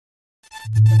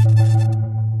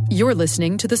You're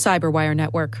listening to the Cyberwire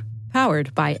Network,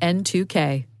 powered by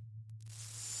N2K.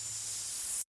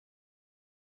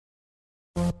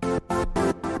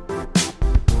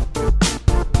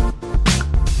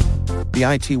 The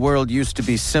IT world used to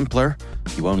be simpler.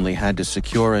 You only had to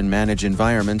secure and manage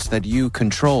environments that you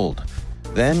controlled.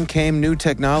 Then came new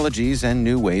technologies and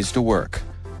new ways to work.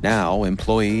 Now,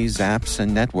 employees, apps,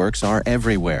 and networks are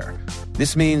everywhere.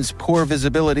 This means poor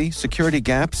visibility, security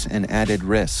gaps, and added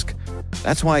risk.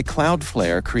 That's why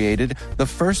Cloudflare created the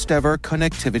first-ever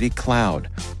connectivity cloud.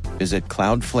 Visit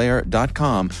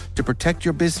cloudflare.com to protect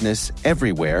your business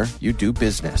everywhere you do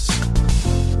business.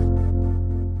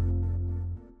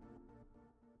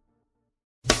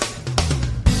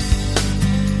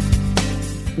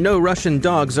 No Russian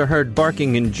dogs are heard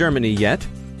barking in Germany yet.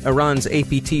 Iran's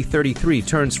APT-33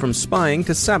 turns from spying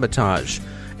to sabotage.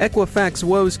 Equifax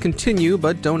woes continue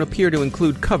but don't appear to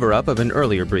include cover-up of an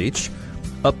earlier breach.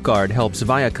 UpGuard helps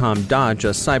Viacom dodge a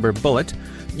cyber bullet.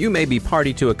 You may be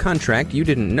party to a contract you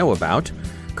didn't know about.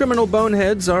 Criminal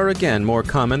boneheads are again more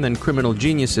common than criminal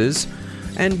geniuses.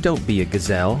 And don't be a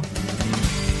gazelle.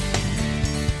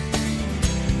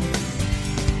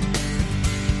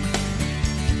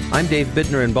 I'm Dave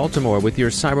Bittner in Baltimore with your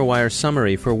CyberWire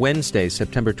summary for Wednesday,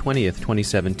 September 20th,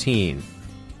 2017.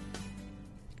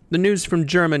 The news from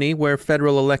Germany, where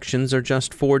federal elections are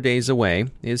just 4 days away,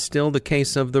 is still the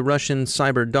case of the Russian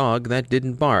cyber dog that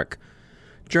didn't bark.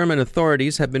 German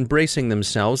authorities have been bracing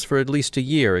themselves for at least a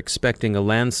year, expecting a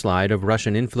landslide of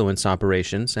Russian influence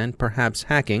operations and perhaps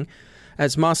hacking,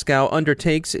 as Moscow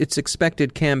undertakes its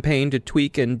expected campaign to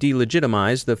tweak and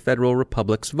delegitimize the Federal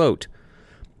Republic's vote.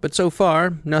 But so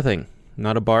far, nothing.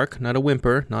 Not a bark, not a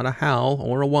whimper, not a howl,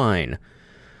 or a whine.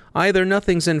 Either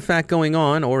nothing's in fact going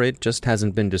on, or it just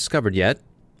hasn't been discovered yet,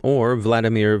 or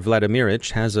Vladimir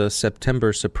Vladimirovich has a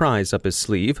September surprise up his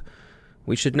sleeve.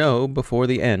 We should know before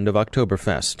the end of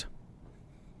Oktoberfest.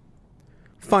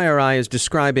 FireEye is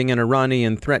describing an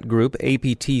Iranian threat group,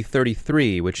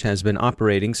 APT-33, which has been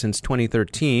operating since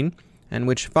 2013, and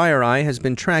which FireEye has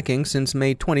been tracking since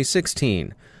May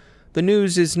 2016. The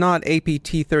news is not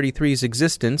APT-33's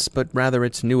existence, but rather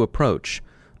its new approach.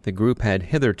 The group had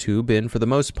hitherto been, for the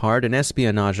most part, an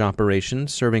espionage operation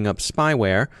serving up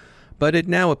spyware, but it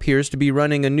now appears to be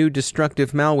running a new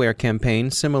destructive malware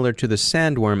campaign similar to the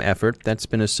Sandworm effort that's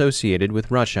been associated with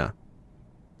Russia.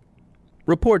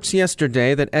 Reports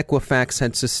yesterday that Equifax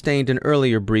had sustained an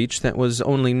earlier breach that was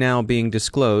only now being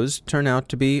disclosed turn out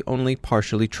to be only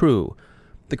partially true.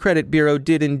 The credit bureau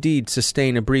did indeed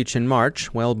sustain a breach in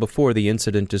March, well before the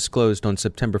incident disclosed on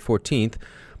September 14th,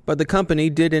 but the company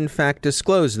did in fact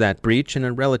disclose that breach in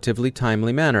a relatively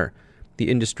timely manner.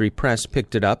 The industry press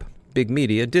picked it up, big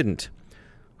media didn't.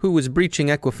 Who was breaching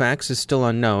Equifax is still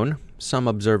unknown. Some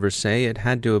observers say it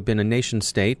had to have been a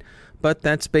nation-state, but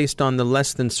that's based on the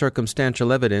less than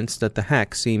circumstantial evidence that the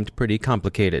hack seemed pretty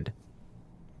complicated.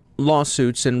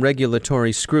 Lawsuits and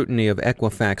regulatory scrutiny of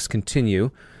Equifax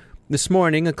continue. This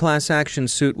morning, a class action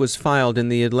suit was filed in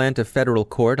the Atlanta federal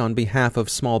court on behalf of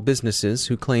small businesses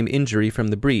who claim injury from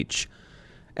the breach.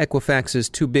 Equifax's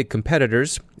two big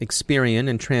competitors, Experian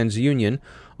and TransUnion,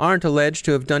 aren't alleged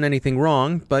to have done anything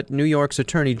wrong, but New York's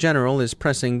Attorney General is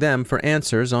pressing them for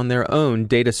answers on their own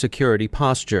data security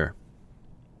posture.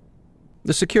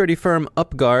 The security firm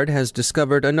UpGuard has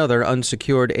discovered another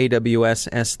unsecured AWS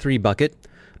S3 bucket,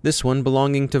 this one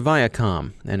belonging to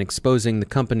Viacom and exposing the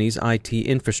company's IT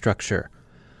infrastructure.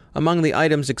 Among the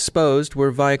items exposed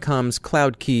were Viacom's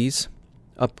cloud keys.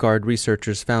 UpGuard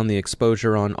researchers found the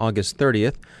exposure on August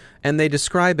 30th, and they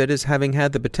describe it as having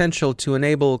had the potential to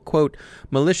enable, quote,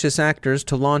 malicious actors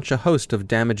to launch a host of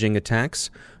damaging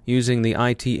attacks using the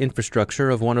IT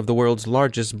infrastructure of one of the world's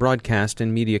largest broadcast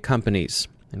and media companies,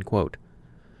 end quote.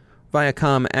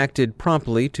 Viacom acted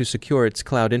promptly to secure its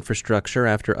cloud infrastructure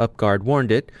after UpGuard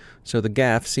warned it, so the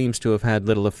gaffe seems to have had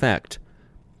little effect.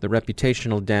 The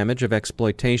reputational damage of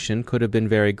exploitation could have been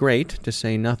very great, to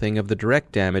say nothing of the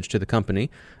direct damage to the company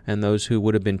and those who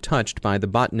would have been touched by the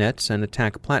botnets and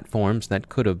attack platforms that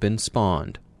could have been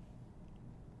spawned.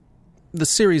 The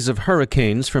series of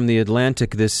hurricanes from the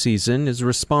Atlantic this season is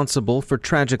responsible for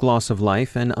tragic loss of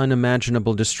life and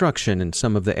unimaginable destruction in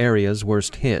some of the areas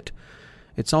worst hit.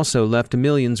 It's also left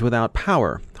millions without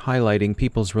power, highlighting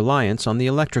people's reliance on the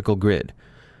electrical grid.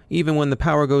 Even when the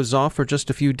power goes off for just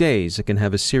a few days, it can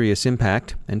have a serious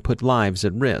impact and put lives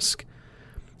at risk.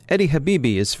 Eddie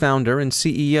Habibi is founder and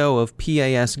CEO of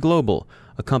PAS Global,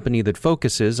 a company that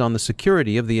focuses on the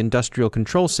security of the industrial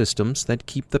control systems that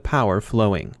keep the power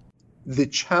flowing. The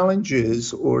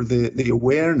challenges or the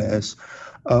awareness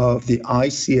of the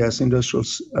ICS,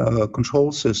 industrial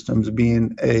control systems,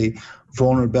 being a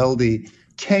vulnerability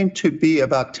came to be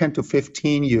about 10 to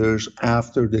 15 years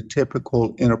after the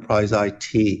typical enterprise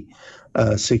IT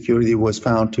security was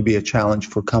found to be a challenge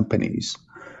for companies.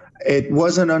 It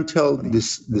wasn't until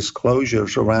this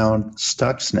disclosures around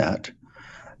Stuxnet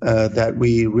that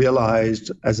we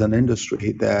realized as an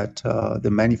industry that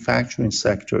the manufacturing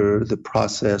sector, the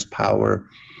process, power,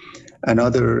 and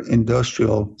other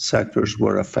industrial sectors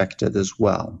were affected as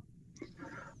well.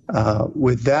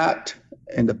 With that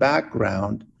in the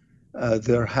background,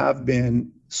 there have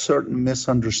been certain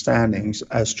misunderstandings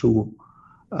as to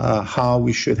how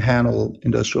we should handle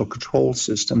industrial control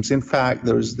systems. In fact,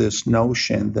 there's this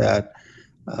notion that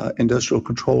industrial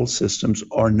control systems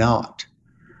are not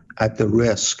at the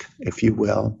risk, if you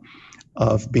will,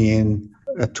 of being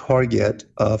a target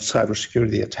of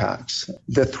cybersecurity attacks.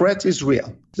 The threat is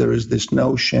real. There is this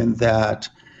notion that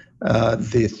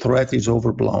the threat is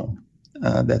overblown,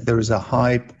 that there is a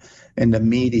hype in the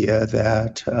media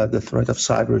that the threat of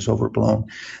cyber is overblown.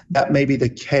 That may be the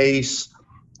case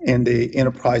in the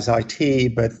enterprise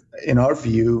IT, but in our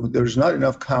view, there's not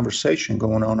enough conversation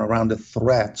going on around the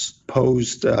threats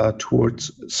posed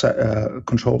towards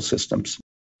control systems.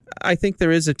 I think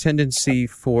there is a tendency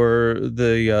for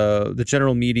the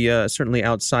general media, certainly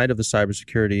outside of the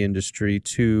cybersecurity industry,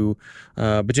 to,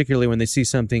 particularly when they see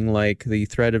something like the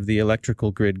threat of the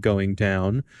electrical grid going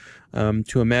down,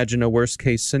 to imagine a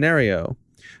worst-case scenario.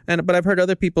 But I've heard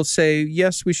other people say,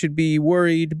 yes, we should be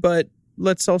worried, but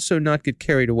let's also not get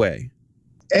carried away.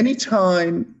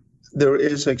 Anytime there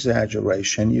is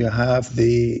exaggeration, you have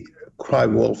the cry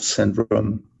wolf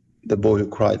syndrome, the boy who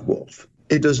cried wolf.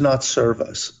 It does not serve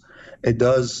us. It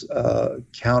does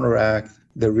counteract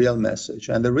the real message.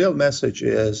 And the real message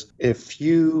is, if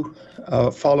you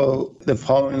follow the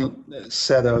following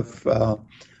set of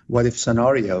what-if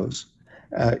scenarios,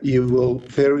 you will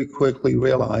very quickly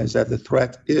realize that the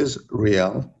threat is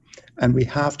real, and we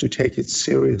have to take it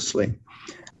seriously.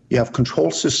 You have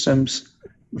control systems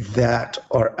that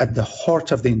are at the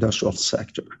heart of the industrial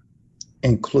sector,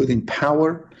 including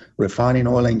power, refining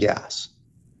oil and gas.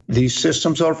 These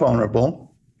systems are vulnerable.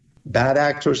 Bad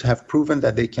actors have proven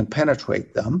that they can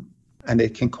penetrate them, and they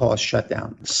can cause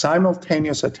shutdown.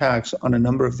 Simultaneous attacks on a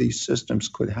number of these systems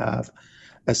could have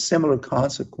a similar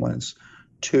consequence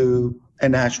to a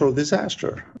natural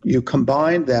disaster. You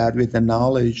combine that with the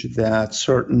knowledge that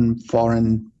certain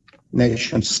foreign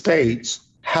nation states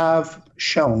have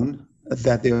shown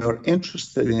that they are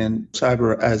interested in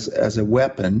cyber as a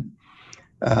weapon,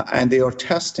 and they are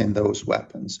testing those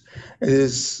weapons. It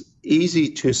is easy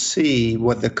to see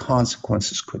what the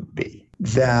consequences could be.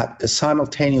 That a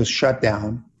simultaneous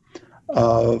shutdown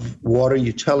of water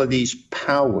utilities,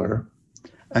 power,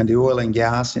 and the oil and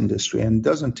gas industry, and it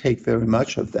doesn't take very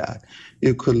much of that.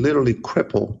 You could literally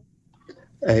cripple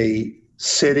a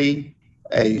city,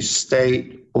 a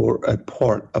state, or a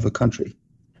part of a country.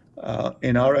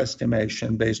 In our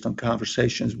estimation, based on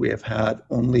conversations we have had,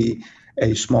 only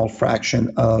a small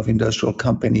fraction of industrial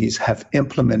companies have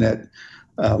implemented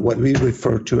what we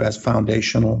refer to as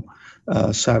foundational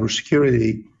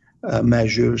cybersecurity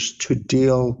measures to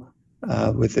deal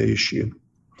with the issue.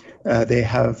 They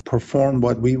have performed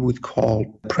what we would call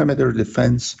perimeter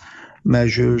defense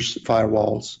measures,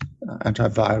 firewalls,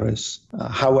 antivirus.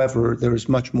 However, there is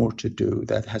much more to do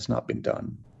that has not been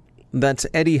done. That's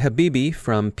Eddie Habibi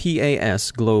from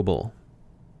PAS Global.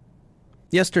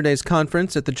 Yesterday's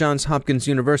conference at the Johns Hopkins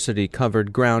University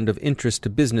covered ground of interest to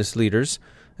business leaders,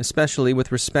 especially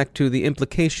with respect to the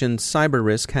implications cyber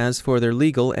risk has for their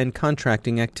legal and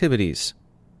contracting activities.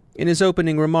 In his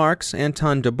opening remarks,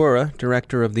 Anton Dabura,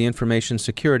 director of the Information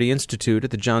Security Institute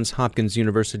at the Johns Hopkins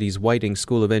University's Whiting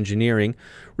School of Engineering,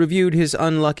 reviewed his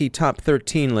unlucky top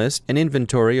 13 list, an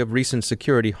inventory of recent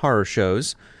security horror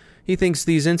shows. He thinks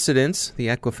these incidents, the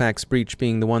Equifax breach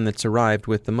being the one that's arrived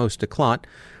with the most eclat,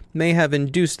 may have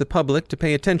induced the public to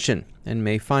pay attention and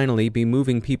may finally be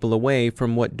moving people away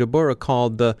from what Dabura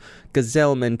called the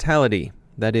gazelle mentality,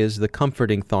 that is, the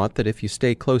comforting thought that if you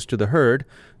stay close to the herd,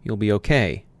 you'll be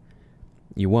okay.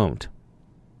 You won't.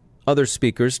 Other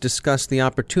speakers discussed the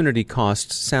opportunity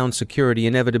costs sound security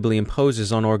inevitably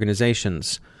imposes on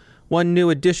organizations. One new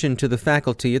addition to the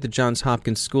faculty at the Johns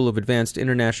Hopkins School of Advanced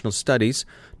International Studies,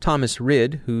 Thomas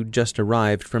Ridd, who just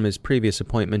arrived from his previous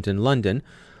appointment in London,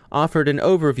 offered an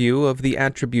overview of the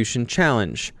attribution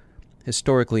challenge.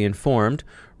 Historically informed,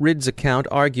 Ridd's account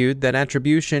argued that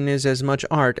attribution is as much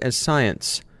art as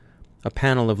science. A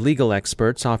panel of legal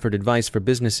experts offered advice for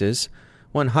businesses.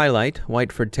 One highlight,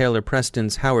 Whiteford Taylor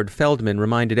Preston's Howard Feldman,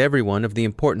 reminded everyone of the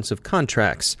importance of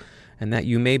contracts and that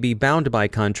you may be bound by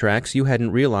contracts you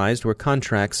hadn't realized were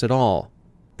contracts at all.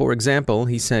 For example,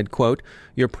 he said, quote,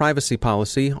 "Your privacy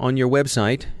policy on your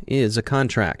website is a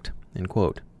contract," end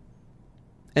quote.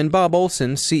 And Bob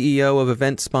Olson, CEO of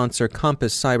event sponsor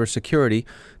Compass Cybersecurity,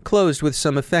 closed with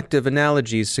some effective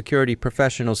analogies security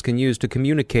professionals can use to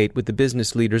communicate with the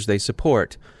business leaders they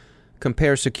support.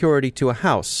 Compare security to a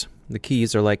house. The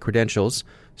keys are like credentials.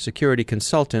 Security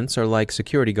consultants are like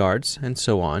security guards, and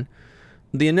so on.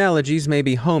 The analogies may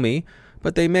be homey,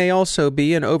 but they may also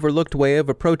be an overlooked way of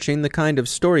approaching the kind of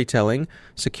storytelling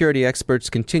security experts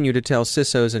continue to tell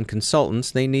CISOs and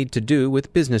consultants they need to do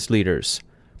with business leaders.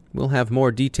 We'll have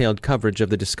more detailed coverage of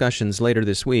the discussions later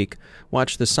this week.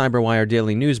 Watch the CyberWire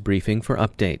Daily News Briefing for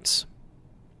updates.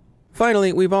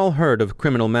 Finally, we've all heard of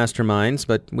criminal masterminds,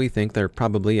 but we think they're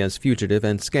probably as fugitive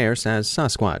and scarce as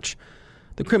Sasquatch.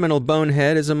 The criminal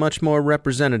bonehead is a much more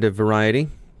representative variety.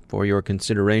 For your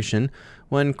consideration,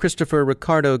 one Christopher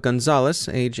Ricardo Gonzalez,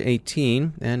 age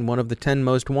 18, and one of the 10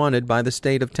 most wanted by the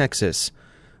state of Texas.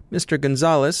 Mr.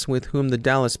 Gonzalez, with whom the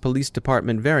Dallas Police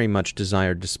Department very much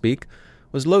desired to speak,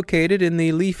 was located in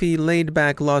the leafy,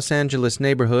 laid-back Los Angeles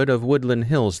neighborhood of Woodland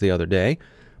Hills the other day.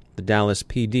 The Dallas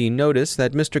PD noticed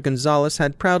that Mr. Gonzalez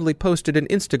had proudly posted an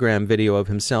Instagram video of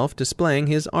himself displaying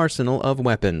his arsenal of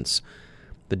weapons.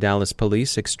 The Dallas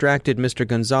police extracted Mr.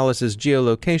 Gonzalez's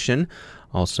geolocation,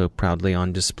 also proudly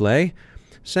on display,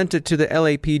 sent it to the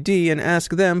LAPD and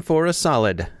asked them for a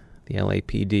solid. The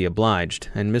LAPD obliged,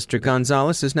 and Mr.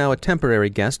 Gonzalez is now a temporary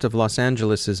guest of Los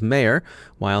Angeles' mayor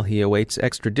while he awaits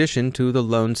extradition to the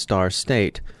Lone Star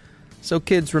State. So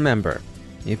kids, remember,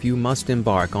 if you must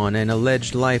embark on an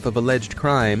alleged life of alleged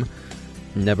crime,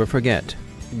 never forget,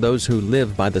 those who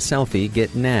live by the selfie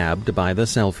get nabbed by the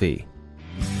selfie.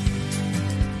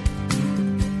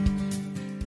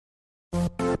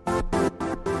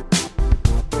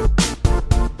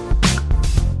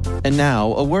 And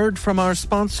now, a word from our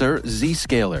sponsor,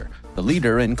 Zscaler, the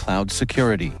leader in cloud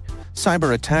security.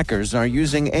 Cyber attackers are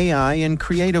using AI in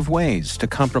creative ways to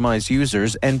compromise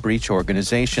users and breach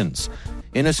organizations.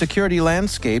 In a security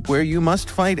landscape where you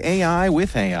must fight AI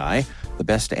with AI, the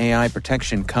best AI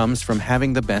protection comes from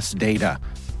having the best data.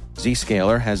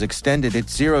 Zscaler has extended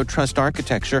its zero-trust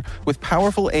architecture with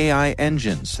powerful AI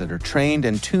engines that are trained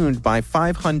and tuned by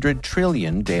 500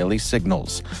 trillion daily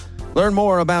signals. Learn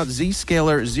more about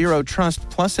Zscaler Zero Trust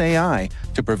Plus AI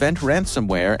to prevent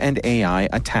ransomware and AI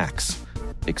attacks.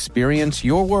 Experience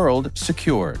your world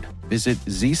secured. Visit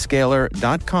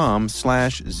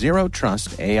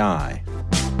zscaler.com/zerotrustai.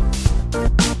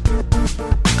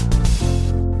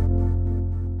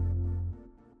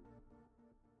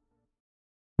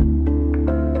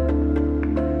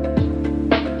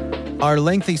 Are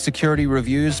lengthy security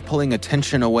reviews pulling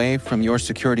attention away from your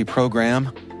security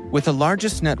program? With the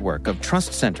largest network of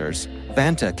trust centers,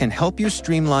 Vanta can help you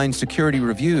streamline security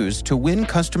reviews to win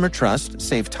customer trust,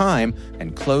 save time,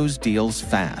 and close deals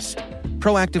fast.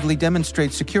 Proactively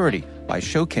demonstrate security by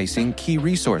showcasing key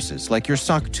resources like your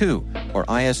SOC 2 or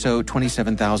ISO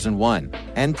 27001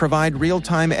 and provide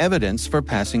real-time evidence for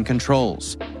passing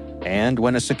controls. And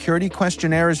when a security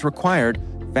questionnaire is required,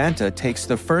 Vanta takes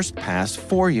the first pass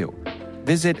for you.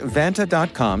 Visit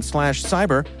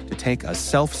vanta.com/cyber to take a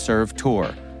self-serve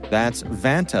tour. That's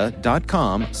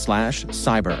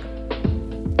vanta.com/cyber.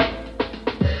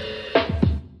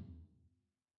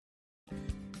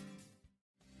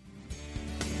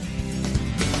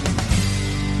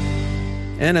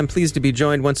 And I'm pleased to be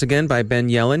joined once again by Ben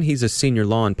Yellen. He's a senior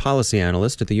law and policy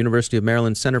analyst at the University of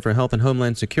Maryland Center for Health and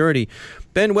Homeland Security.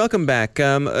 Ben, welcome back.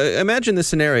 Imagine this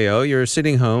scenario. You're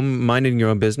sitting home, minding your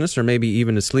own business, or maybe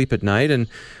even asleep at night, and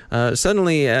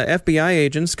suddenly FBI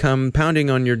agents come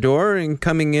pounding on your door and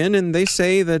coming in, and they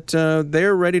say that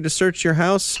they're ready to search your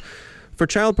house for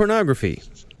child pornography.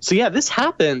 So yeah, this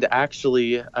happened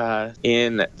actually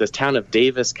in the town of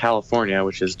Davis, California,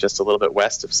 which is just a little bit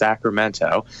west of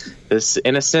Sacramento. This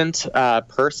innocent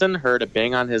person heard a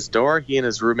bang on his door. He and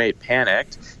his roommate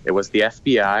panicked. It was the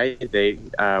FBI. They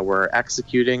were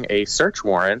executing a search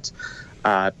warrant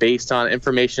based on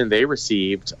information they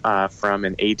received from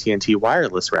an AT&T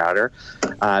wireless router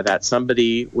that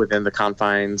somebody within the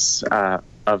confines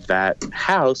of that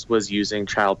house was using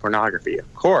child pornography.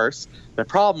 Of course, the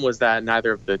problem was that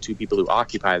neither of the two people who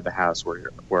occupied the house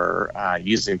were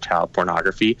using child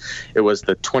pornography. It was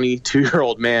the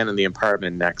 22-year-old man in the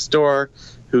apartment next door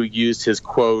who used his,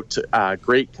 quote,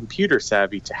 great computer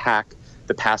savvy to hack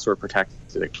the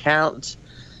password-protected account.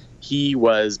 He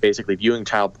was basically viewing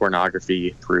child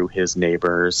pornography through his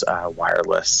neighbor's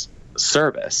wireless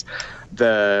service.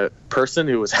 The person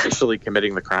who was actually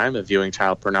committing the crime of viewing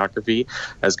child pornography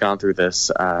has gone through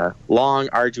this long,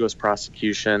 arduous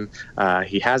prosecution.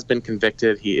 He has been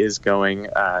convicted. He is going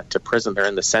to prison. They're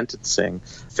in the sentencing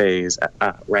phase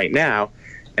right now.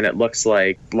 And it looks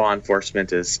like law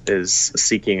enforcement is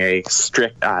seeking a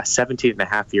strict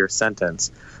 17.5-year sentence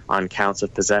on counts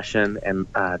of possession and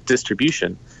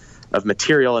distribution of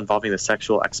material involving the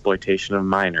sexual exploitation of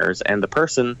minors. And the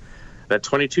person, that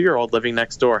 22-year-old living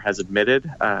next door, has admitted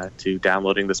to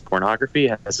downloading this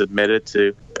pornography, has admitted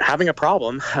to having a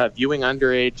problem viewing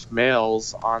underage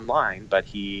males online, but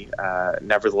he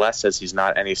nevertheless says he's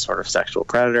not any sort of sexual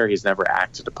predator. He's never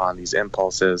acted upon these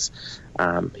impulses.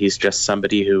 He's just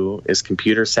somebody who is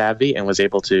computer savvy and was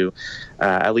able to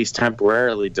at least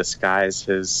temporarily disguise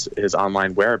his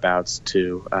online whereabouts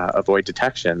to avoid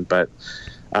detection. But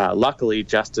luckily,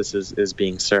 justice is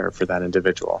being served for that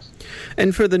individual.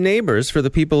 And for the neighbors, for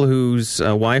the people whose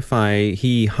Wi-Fi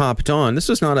he hopped on, this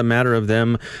was not a matter of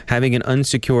them having an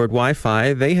unsecured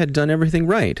Wi-Fi. They had done everything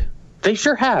right. They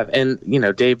sure have. And,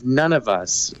 Dave, none of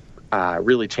us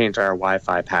really change our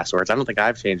Wi-Fi passwords. I don't think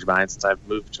I've changed mine since I've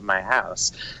moved to my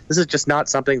house. This is just not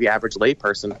something the average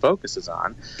layperson focuses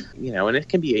on, and it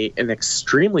can be an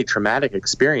extremely traumatic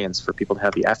experience for people to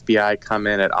have the FBI come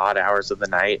in at odd hours of the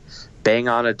night, bang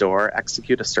on a door,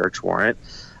 execute a search warrant.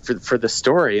 For the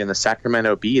story in the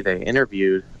Sacramento Bee, they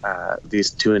interviewed these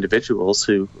two individuals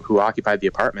who occupied the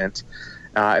apartment.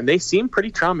 And they seem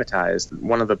pretty traumatized.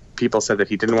 One of the people said that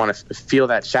he didn't want to feel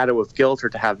that shadow of guilt or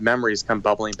to have memories come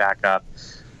bubbling back up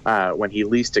when he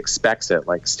least expects it,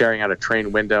 like staring out a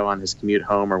train window on his commute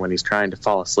home or when he's trying to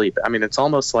fall asleep. I mean, it's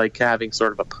almost like having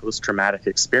sort of a post-traumatic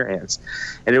experience.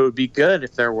 And it would be good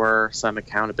if there were some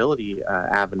accountability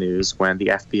avenues when the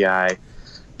FBI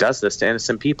does this to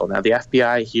innocent people. Now, the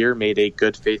FBI here made a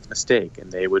good faith mistake,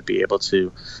 and they would be able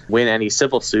to win any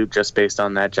civil suit just based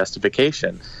on that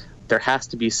justification. There has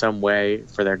to be some way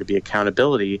for there to be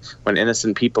accountability when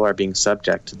innocent people are being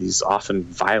subject to these often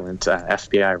violent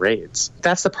FBI raids.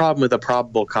 That's the problem with a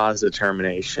probable cause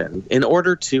determination. In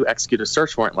order to execute a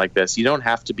search warrant like this, you don't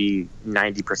have to be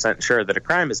 90% sure that a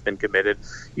crime has been committed.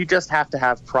 You just have to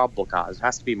have probable cause. It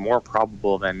has to be more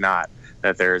probable than not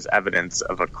that there's evidence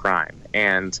of a crime.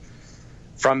 And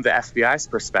from the FBI's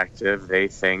perspective, they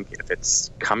think if it's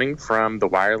coming from the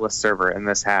wireless server in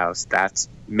this house, that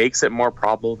makes it more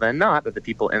probable than not that the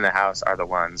people in the house are the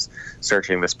ones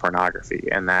searching this pornography.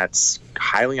 And that's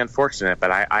highly unfortunate, but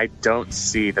I don't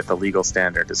see that the legal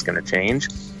standard is going to change.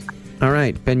 All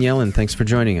right. Ben Yelin, thanks for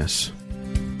joining us.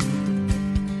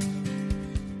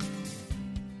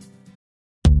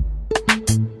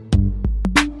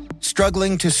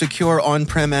 Struggling to secure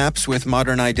on-prem apps with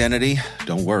modern identity?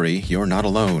 Don't worry, you're not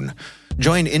alone.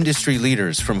 Join industry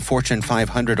leaders from Fortune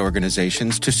 500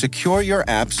 organizations to secure your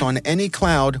apps on any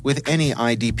cloud with any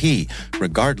IDP,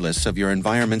 regardless of your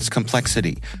environment's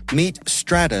complexity. Meet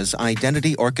Strata's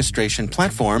identity orchestration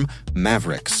platform,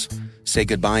 Mavericks. Say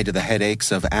goodbye to the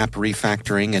headaches of app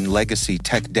refactoring and legacy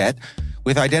tech debt.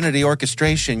 With identity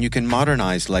orchestration, you can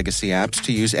modernize legacy apps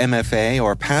to use MFA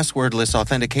or passwordless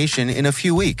authentication in a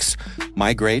few weeks,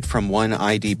 migrate from one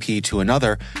IDP to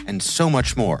another, and so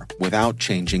much more without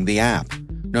changing the app.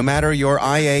 No matter your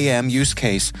IAM use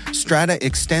case, Strata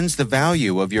extends the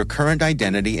value of your current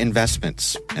identity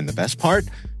investments. And the best part?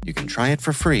 You can try it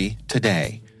for free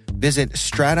today. Visit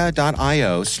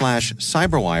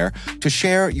strata.io/cyberwire to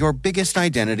share your biggest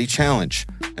identity challenge,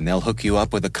 and they'll hook you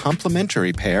up with a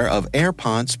complimentary pair of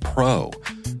AirPods Pro.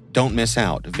 Don't miss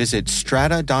out. Visit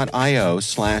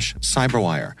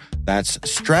strata.io/cyberwire. That's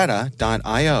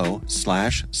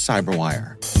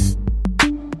strata.io/cyberwire.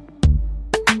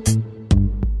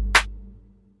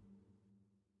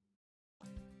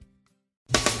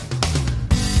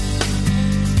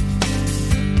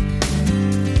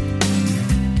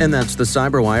 And that's the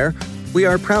Cyberwire. We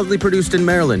are proudly produced in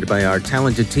Maryland by our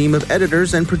talented team of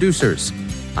editors and producers.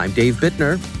 I'm Dave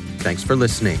Bittner. Thanks for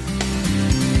listening.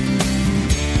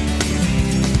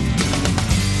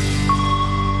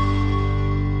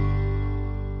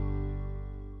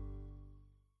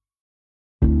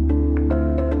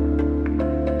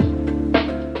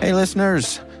 Hey,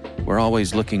 listeners. We're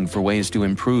always looking for ways to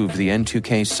improve the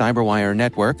N2K Cyberwire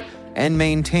network and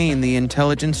maintain the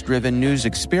intelligence-driven news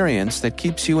experience that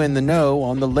keeps you in the know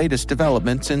on the latest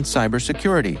developments in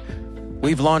cybersecurity.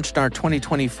 We've launched our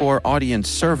 2024 audience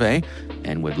survey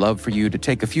and would love for you to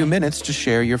take a few minutes to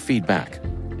share your feedback.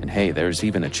 And hey, there's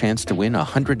even a chance to win a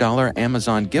 $100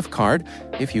 Amazon gift card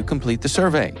if you complete the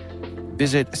survey.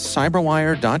 Visit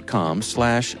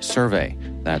cyberwire.com/survey.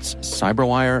 That's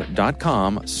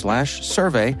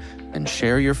cyberwire.com/survey and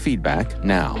share your feedback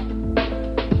now.